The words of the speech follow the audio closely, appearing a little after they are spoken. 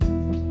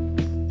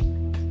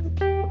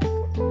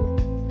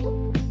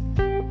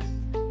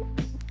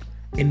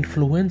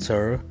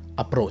Influencer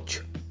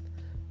approach.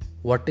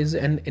 What is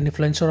an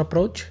influencer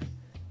approach?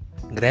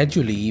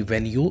 Gradually,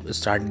 when you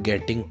start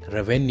getting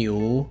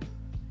revenue,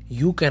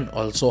 you can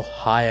also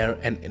hire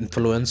an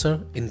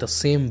influencer in the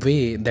same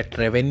way that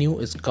revenue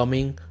is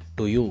coming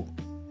to you.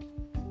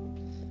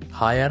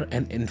 Hire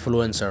an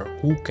influencer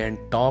who can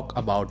talk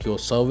about your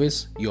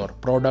service, your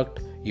product,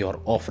 your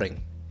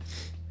offering.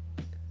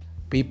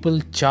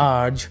 People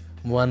charge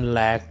 1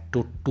 lakh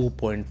to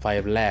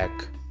 2.5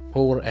 lakh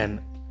for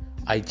an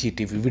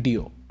IGTV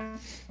video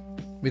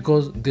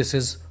because this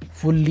is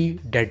fully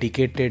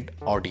dedicated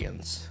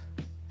audience.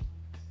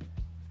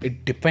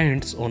 It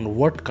depends on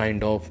what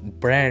kind of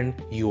brand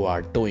you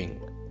are doing.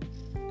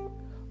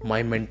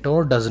 My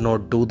mentor does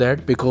not do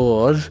that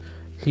because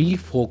he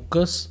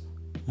focuses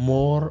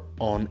more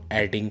on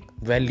adding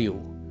value.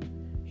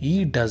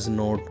 He does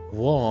not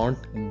want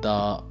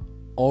the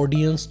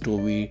audience to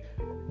be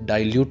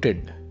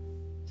diluted.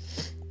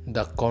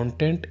 The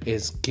content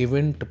is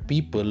given to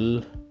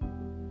people.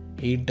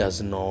 He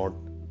does not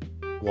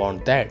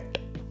want that.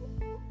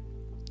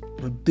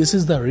 This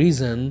is the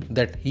reason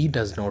that he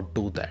does not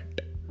do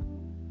that.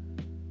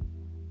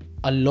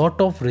 A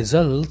lot of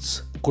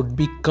results could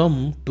be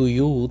come to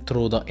you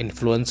through the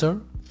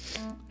influencer,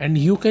 and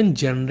you can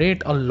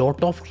generate a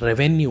lot of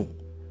revenue.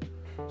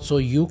 So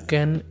you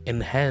can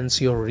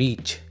enhance your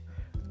reach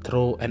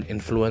through an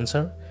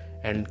influencer,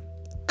 and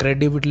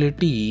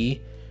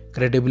credibility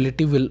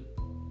will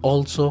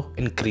also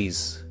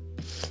increase,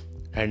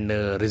 and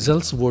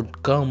results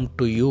would come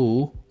to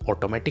you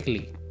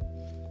automatically.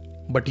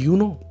 But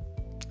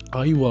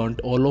I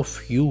want all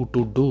of you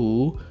to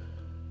do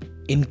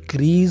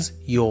increase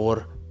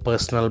your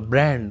personal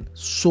brand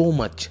so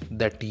much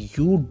that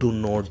you do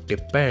not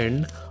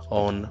depend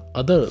on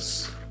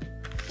others,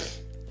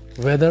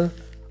 whether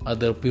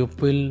other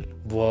people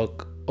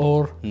work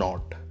or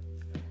not.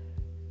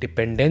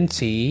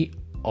 Dependency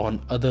on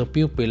other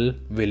people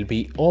will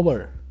be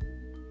over.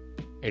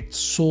 It's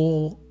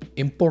so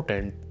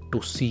important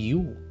to see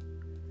you.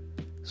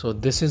 So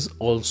this is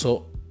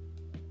also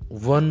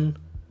one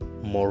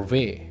more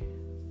way.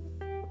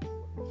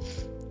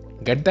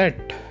 Get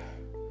that?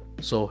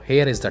 So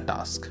here is the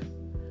task.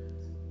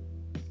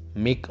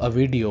 Make a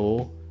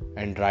video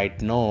and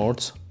write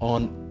notes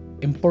on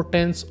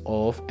importance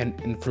of an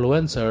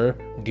influencer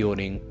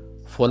during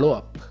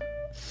follow-up.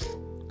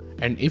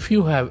 And if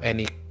you have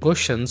any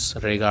questions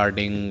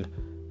regarding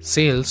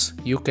sales,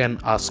 you can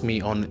ask me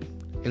on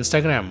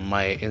Instagram.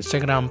 My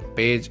Instagram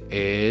page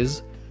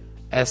is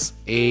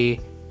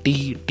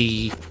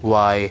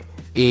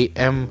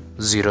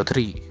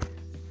SATTYAM03.